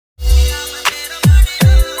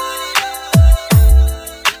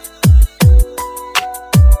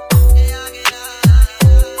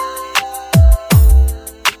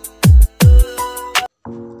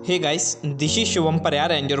Hey guys, this is Shivam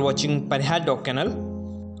Parihar and your watching Parihar dog channel.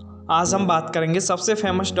 आज हम बात करेंगे सबसे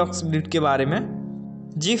फेमस डॉग्स ब्रीड के बारे में।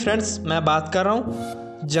 जी फ्रेंड्स, मैं बात कर रहा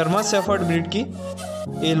हूँ जर्मन शेफर्ड ब्रीड की।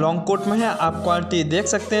 ये लॉन्ग कोट में है, आप क्वालिटी देख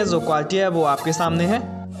सकते हैं। जो क्वालिटी है वो आपके सामने है,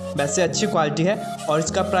 वैसे अच्छी क्वालिटी है और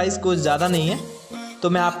इसका प्राइस कुछ ज़्यादा नहीं है, तो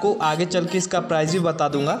मैं आपको आगे चल के इसका प्राइस भी बता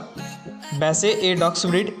दूंगा। वैसे ये डॉग्स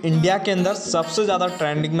ब्रीड इंडिया के अंदर सबसे ज़्यादा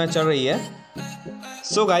ट्रेंडिंग में चल रही है।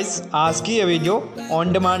 सो गाइस, आज की ये वीडियो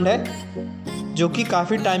ऑन डिमांड है, जो कि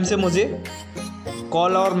काफ़ी टाइम से मुझे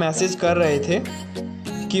कॉल और मैसेज कर रहे थे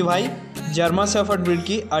कि भाई जर्मन शेफर्ड ब्रीड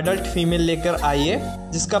की अडल्ट फीमेल लेकर आइए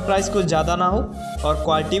जिसका प्राइस कुछ ज़्यादा ना हो और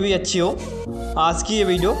क्वालिटी भी अच्छी हो। आज की ये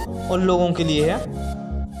वीडियो उन लोगों के लिए है।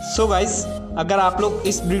 सो गाइस, अगर आप लोग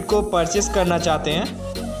इस ब्रीड को परचेस करना चाहते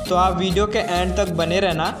हैं तो आप वीडियो के एंड तक बने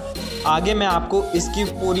रहना, आगे मैं आपको इसकी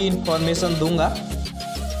पूरी इन्फॉर्मेशन दूंगा।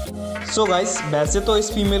 सो गाइस, वैसे तो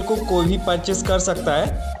इस फीमेल को कोई भी परचेस कर सकता है,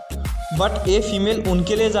 बट ये फीमेल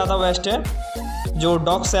उनके लिए ज़्यादा बेस्ट है जो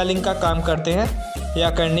डॉग सेलिंग का काम करते हैं या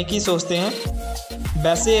करने की सोचते हैं।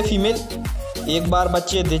 वैसे ये फीमेल एक बार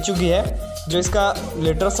बच्चे दे चुकी है, जो इसका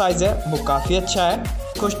लीटर साइज़ है वो काफ़ी अच्छा है।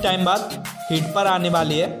 कुछ टाइम बाद हीट पर आने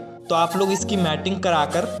वाली है, तो आप लोग इसकी मैटिंग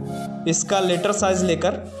कराकर इसका लीटर साइज़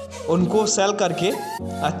लेकर उनको सेल करके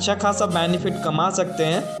अच्छा खासा बेनिफिट कमा सकते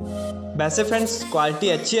हैं। वैसे फ्रेंड्स, क्वालिटी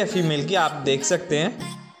अच्छी है फीमेल की, आप देख सकते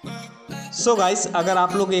हैं। सो गाइस, अगर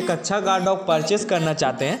आप लोग एक अच्छा गार्ड डॉग परचेस करना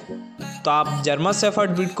चाहते हैं तो आप जर्मन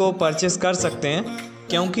शेफर्ड ब्रीड को परचेस कर सकते हैं,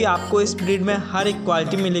 क्योंकि आपको इस ब्रीड में हर एक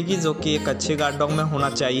क्वालिटी मिलेगी जो कि एक अच्छे गार्ड डॉग में होना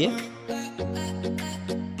चाहिए।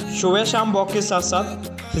 सुबह शाम वॉक के साथ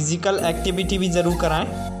साथ फिजिकल एक्टिविटी भी ज़रूर कराएं,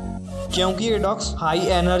 क्योंकि ये डॉग्स हाई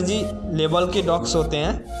एनर्जी लेवल के डॉग्स होते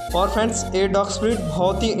हैं। और फ्रेंड्स, ये डॉग्स ब्रीड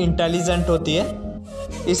बहुत ही इंटेलिजेंट होती है,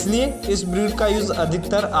 इसलिए इस ब्रीड का यूज़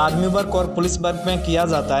अधिकतर आर्मी वर्क और पुलिस वर्क में किया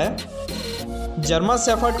जाता है। जर्मन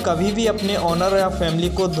शेफर्ड कभी भी अपने ऑनर या फैमिली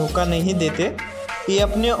को धोखा नहीं देते। ये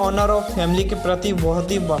अपने ऑनर और फैमिली के प्रति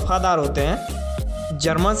बहुत ही वफादार होते हैं।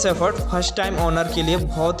 German shepherd first time honour के लिए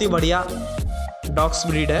बहुत ही बढ़िया डॉग्स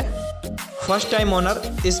ब्रीड है। फर्स्ट टाइम ऑनर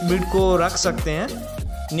इस ब्रीड को रख सकते हैं।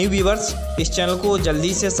 न्यू व्यूवर्स, इस चैनल को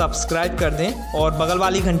जल्दी से सब्सक्राइब कर दें और बगल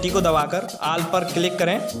वाली घंटी को दबाकर ऑल पर क्लिक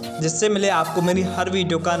करें, जिससे मिले आपको मेरी हर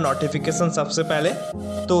वीडियो का नोटिफिकेशन सबसे पहले।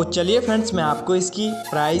 तो चलिए फ्रेंड्स, मैं आपको इसकी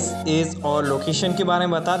प्राइस, एज और लोकेशन के बारे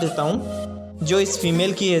में बता देता हूँ। जो इस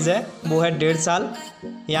फीमेल की एज है वो है 1.5 साल,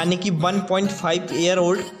 यानी कि 1.5 ईयर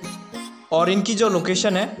ओल्ड। और इनकी जो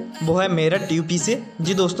लोकेशन है वो है मेरठ यूपी से।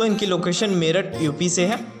 जी दोस्तों, इनकी लोकेशन मेरठ यूपी से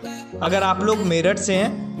है। अगर आप लोग मेरठ से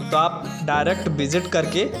हैं तो आप डायरेक्ट विज़िट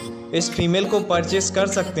करके इस फीमेल को परचेस कर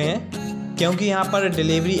सकते हैं, क्योंकि यहाँ पर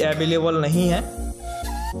डिलीवरी अवेलेबल नहीं है।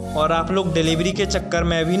 और आप लोग डिलीवरी के चक्कर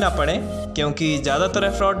में भी ना पड़ें, क्योंकि ज़्यादातर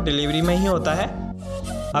फ्रॉड डिलीवरी में ही होता है।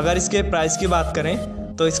 अगर इसके प्राइस की बात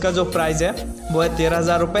करें तो इसका जो प्राइस है वो है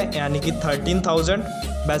 13,000 रुपये, यानी कि 13,000।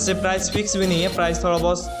 वैसे प्राइस फिक्स भी नहीं है, प्राइस थोड़ा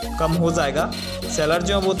बहुत कम हो जाएगा। सेलर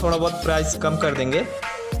जो है वो थोड़ा बहुत प्राइस कम कर देंगे।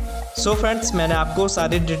 सो फ्रेंड्स, मैंने आपको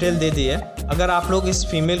सारी डिटेल दे दी है। अगर आप लोग इस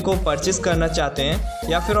फीमेल को परचेस करना चाहते हैं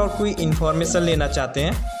या फिर और कोई इन्फॉर्मेशन लेना चाहते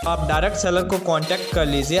हैं, आप डायरेक्ट सेलर को कांटेक्ट कर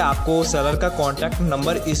लीजिए। आपको सेलर का कांटेक्ट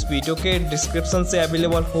नंबर इस वीडियो के डिस्क्रिप्शन से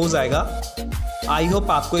अवेलेबल हो जाएगा। आई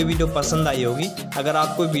होप आपको ये वीडियो पसंद आई होगी। अगर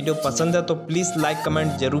आपको वीडियो पसंद है तो प्लीज़ लाइक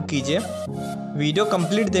कमेंट जरूर कीजिए। वीडियो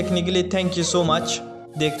कंप्लीट देखने के लिए थैंक यू सो मच।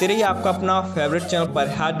 देखते रहिए आपका अपना फेवरेट चैनल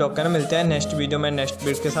परिहार डॉग चैनल। मिलते हैं नेक्स्ट वीडियो में नेक्स्ट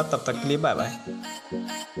ब्रीड के साथ, तब तक के लिए बाय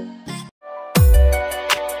बाय।